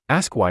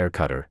Ask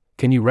Wirecutter,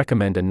 can you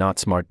recommend a not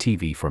smart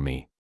TV for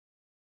me?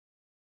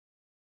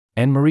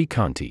 Anne-Marie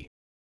Conti.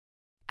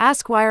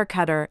 Ask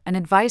Wirecutter, an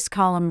advice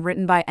column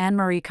written by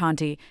Anne-Marie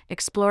Conti,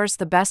 explores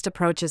the best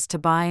approaches to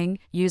buying,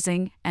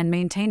 using, and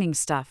maintaining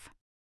stuff.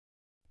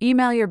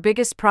 Email your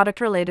biggest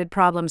product-related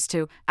problems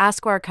to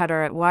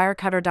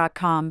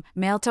askwirecutter@wirecutter.com,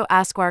 mail to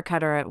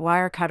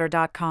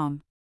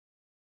askwirecutter@wirecutter.com.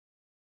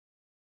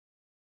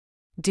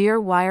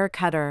 Dear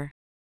Wirecutter,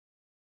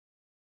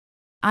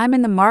 I'm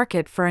in the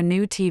market for a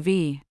new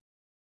TV.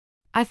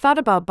 I thought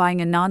about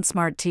buying a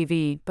non-smart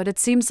TV, but it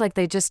seems like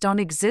they just don't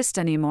exist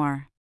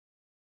anymore.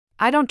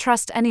 I don't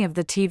trust any of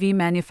the TV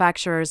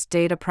manufacturers'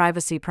 data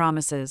privacy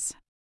promises.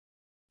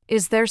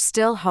 Is there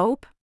still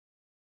hope?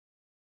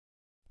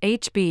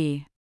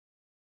 HB.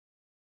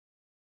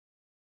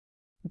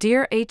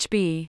 Dear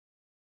HB,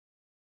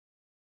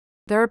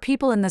 there are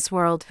people in this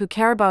world who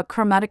care about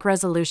chromatic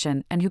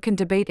resolution and who can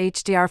debate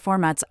HDR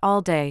formats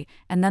all day,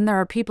 and then there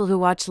are people who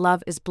watch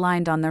Love is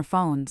Blind on their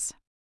phones.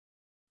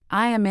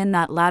 I am in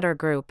that latter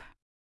group.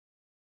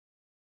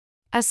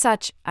 As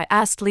such, I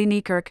asked Lee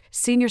Niekirk,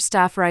 senior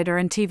staff writer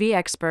and TV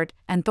expert,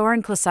 and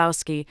Thorin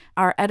Klasowski,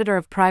 our editor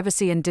of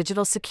privacy and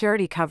digital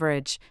security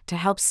coverage, to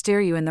help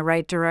steer you in the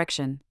right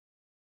direction.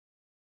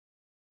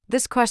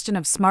 This question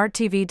of smart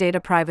TV data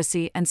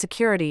privacy and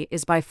security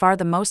is by far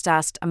the most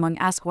asked among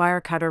Ask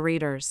Wirecutter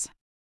readers.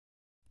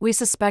 We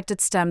suspect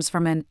it stems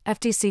from an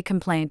FTC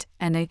complaint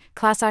and a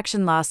class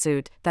action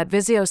lawsuit that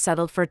Vizio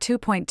settled for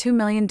 $2.2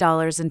 million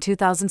in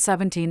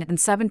 2017 and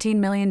 $17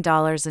 million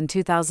in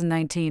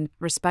 2019,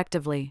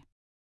 respectively.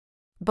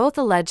 Both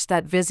allege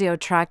that Vizio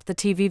tracked the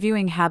TV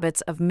viewing habits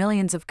of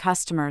millions of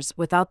customers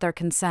without their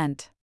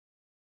consent.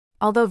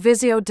 Although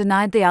Vizio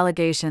denied the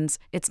allegations,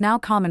 it's now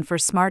common for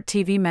smart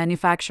TV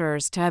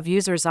manufacturers to have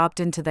users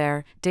opt into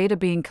their data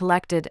being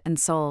collected and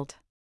sold.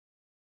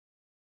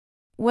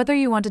 Whether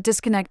you want a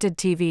disconnected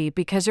TV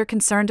because you're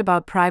concerned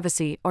about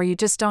privacy or you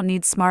just don't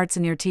need smarts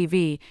in your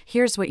TV,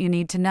 here's what you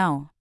need to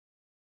know.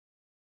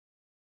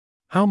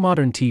 How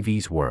modern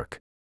TVs work.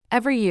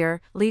 Every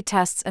year, Lee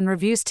tests and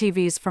reviews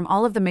TVs from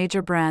all of the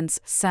major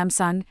brands: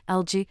 Samsung,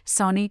 LG,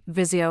 Sony,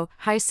 Vizio,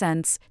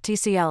 Hisense,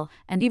 TCL,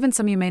 and even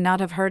some you may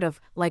not have heard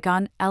of, like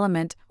ON,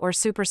 Element, or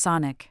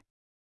Supersonic.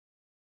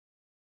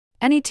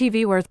 Any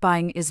TV worth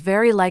buying is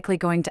very likely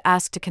going to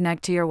ask to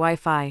connect to your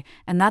Wi-Fi,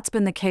 and that's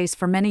been the case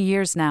for many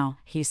years now,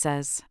 he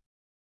says.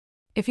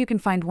 If you can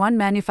find one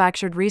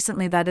manufactured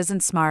recently that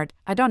isn't smart,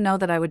 I don't know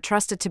that I would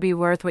trust it to be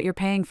worth what you're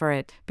paying for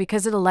it,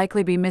 because it'll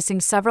likely be missing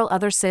several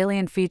other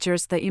salient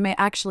features that you may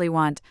actually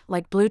want,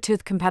 like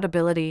Bluetooth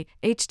compatibility,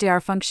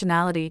 HDR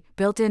functionality,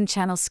 built-in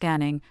channel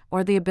scanning,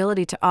 or the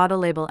ability to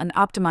auto-label and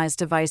optimize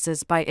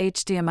devices by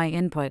HDMI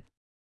input.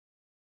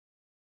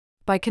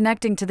 By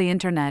connecting to the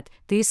internet,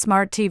 these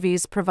smart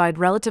TVs provide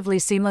relatively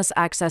seamless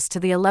access to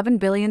the 11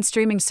 billion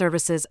streaming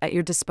services at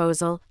your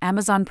disposal: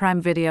 Amazon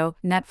Prime Video,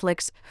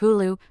 Netflix,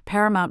 Hulu,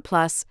 Paramount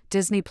Plus,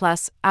 Disney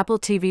Plus, Apple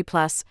TV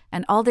Plus,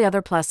 and all the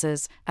other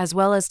pluses, as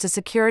well as to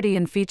security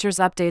and features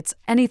updates,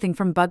 anything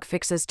from bug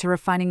fixes to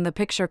refining the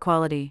picture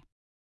quality.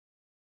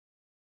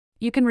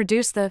 You can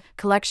reduce the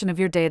collection of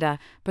your data,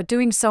 but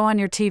doing so on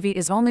your TV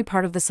is only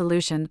part of the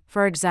solution.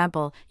 For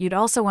example, you'd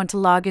also want to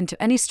log into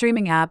any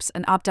streaming apps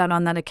and opt out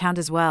on that account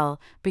as well,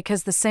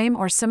 because the same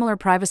or similar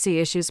privacy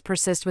issues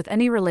persist with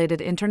any related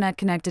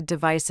internet-connected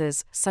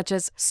devices, such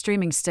as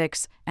streaming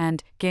sticks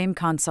and game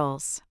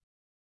consoles.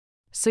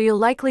 So you'll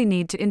likely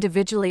need to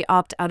individually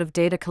opt out of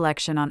data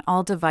collection on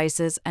all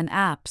devices and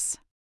apps.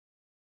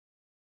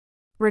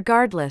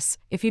 Regardless,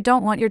 if you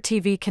don't want your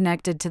TV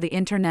connected to the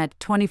internet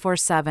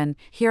 24/7,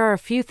 here are a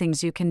few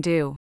things you can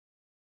do.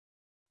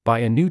 Buy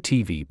a new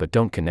TV but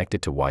don't connect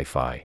it to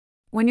Wi-Fi.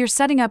 When you're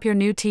setting up your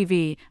new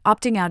TV,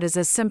 opting out is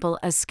as simple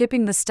as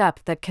skipping the step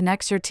that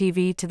connects your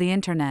TV to the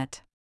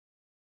internet.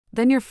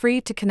 Then you're free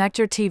to connect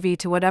your TV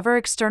to whatever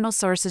external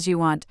sources you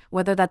want,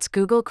 whether that's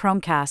Google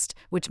Chromecast,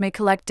 which may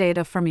collect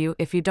data from you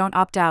if you don't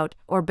opt out,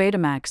 or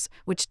Betamax,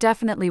 which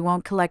definitely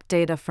won't collect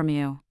data from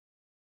you.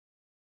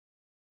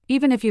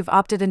 Even if you've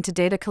opted into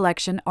data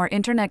collection or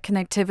internet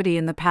connectivity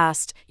in the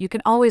past, you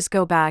can always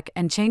go back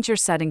and change your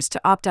settings to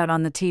opt out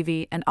on the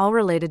TV and all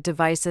related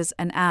devices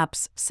and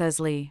apps, says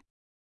Lee.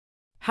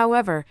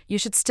 However, you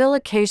should still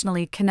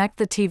occasionally connect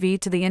the TV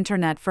to the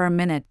internet for a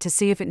minute to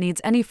see if it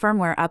needs any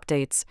firmware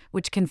updates,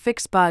 which can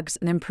fix bugs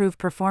and improve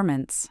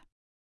performance.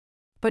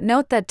 But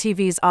note that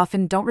TVs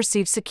often don't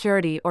receive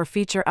security or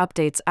feature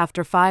updates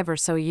after 5 or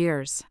so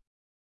years.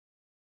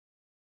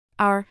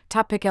 Our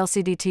top pick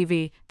LCD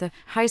TV, the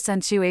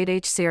Hisense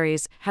U8H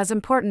series, has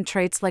important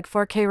traits like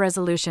 4K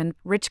resolution,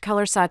 rich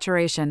color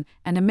saturation,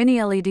 and a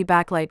mini LED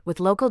backlight with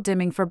local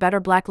dimming for better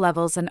black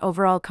levels and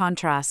overall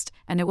contrast,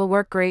 and it will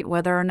work great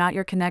whether or not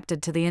you're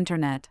connected to the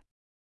internet.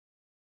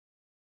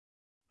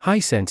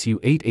 Hisense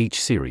U8H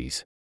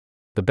series.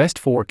 The best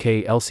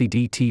 4K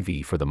LCD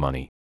TV for the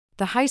money.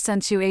 The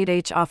Hisense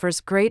U8H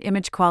offers great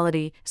image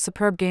quality,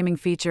 superb gaming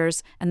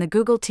features, and the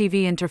Google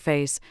TV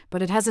interface,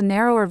 but it has a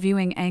narrower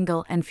viewing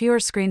angle and fewer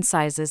screen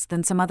sizes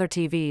than some other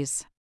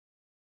TVs.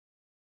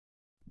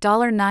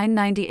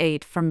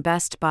 $9.98 from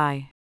Best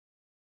Buy.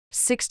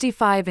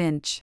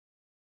 65-inch.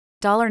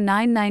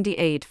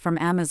 $9.98 from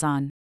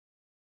Amazon.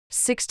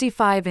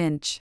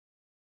 65-inch.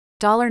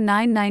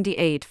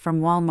 $9.98 from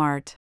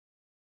Walmart.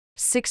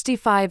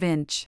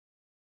 65-inch.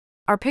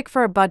 Our pick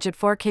for a budget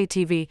 4K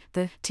TV,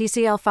 the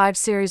TCL 5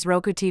 Series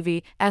Roku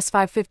TV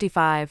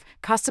S555,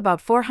 costs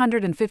about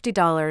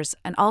 $450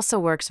 and also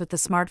works with the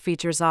smart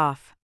features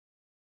off.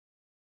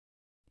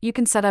 You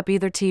can set up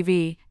either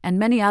TV, and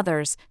many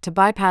others, to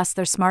bypass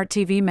their smart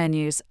TV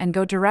menus and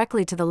go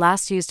directly to the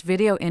last used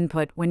video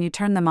input when you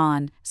turn them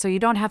on, so you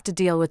don't have to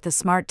deal with the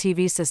smart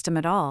TV system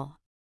at all.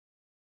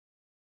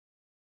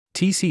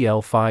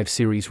 TCL 5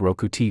 Series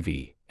Roku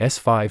TV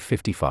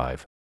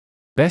S555.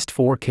 Best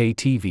 4K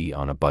TV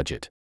on a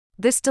budget.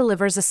 This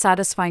delivers a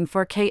satisfying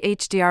 4K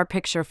HDR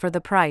picture for the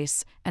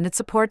price, and it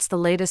supports the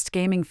latest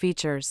gaming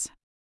features.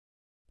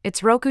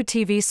 Its Roku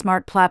TV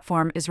smart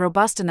platform is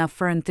robust enough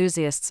for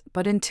enthusiasts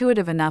but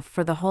intuitive enough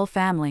for the whole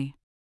family.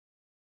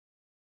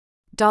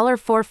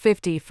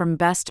 $450 from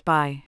Best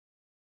Buy.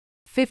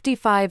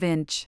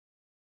 55-inch.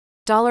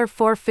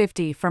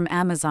 $450 from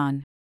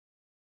Amazon.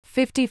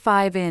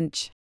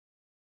 55-inch.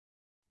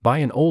 Buy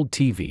an old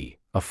TV,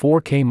 a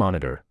 4K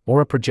monitor, or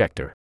a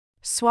projector.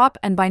 Swap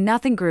and buy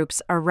nothing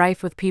groups are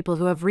rife with people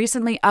who have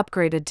recently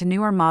upgraded to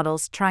newer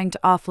models trying to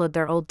offload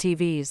their old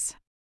TVs.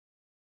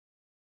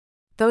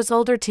 Those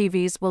older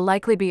TVs will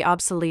likely be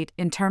obsolete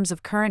in terms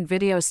of current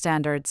video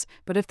standards,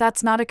 but if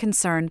that's not a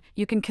concern,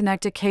 you can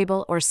connect a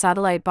cable or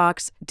satellite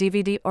box,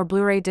 DVD or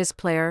Blu-ray disc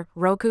player,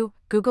 Roku,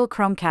 Google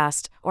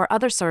Chromecast, or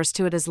other source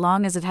to it as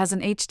long as it has an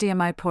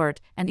HDMI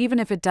port, and even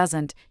if it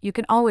doesn't, you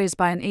can always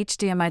buy an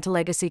HDMI to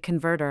legacy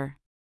converter.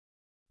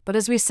 But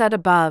as we said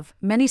above,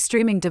 many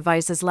streaming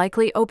devices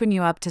likely open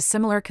you up to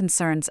similar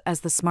concerns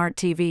as the smart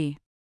TV.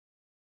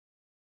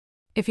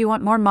 If you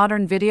want more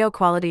modern video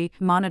quality,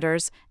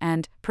 monitors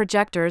and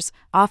projectors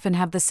often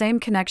have the same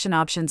connection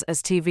options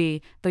as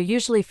TV, though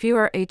usually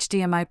fewer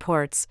HDMI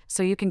ports,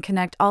 so you can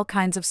connect all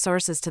kinds of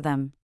sources to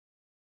them.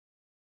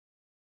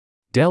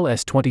 Dell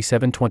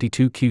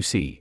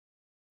S2722QC.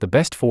 The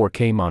best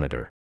 4K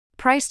monitor.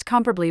 Priced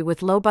comparably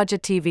with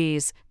low-budget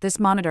TVs, this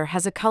monitor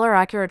has a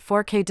color-accurate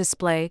 4K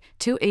display,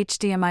 2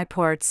 HDMI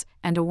ports,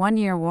 and a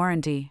 1-year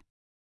warranty.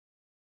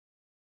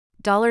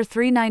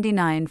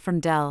 $399 from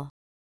Dell.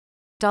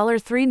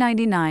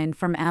 $399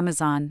 from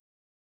Amazon.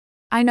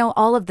 I know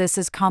all of this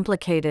is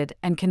complicated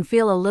and can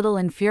feel a little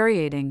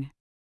infuriating.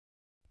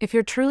 If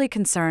you're truly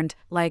concerned,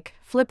 like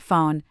flip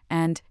phone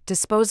and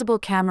disposable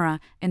camera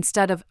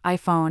instead of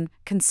iPhone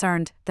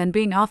concerned, then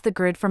being off the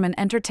grid from an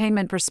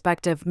entertainment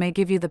perspective may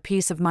give you the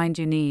peace of mind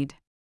you need.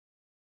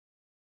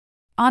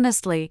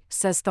 Honestly,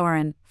 says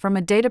Thorin, from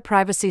a data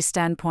privacy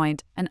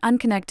standpoint, an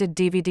unconnected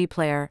DVD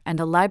player and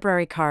a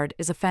library card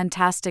is a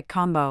fantastic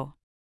combo.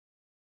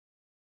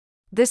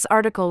 This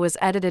article was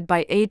edited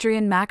by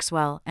Adrian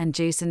Maxwell and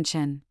Jason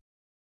Chin.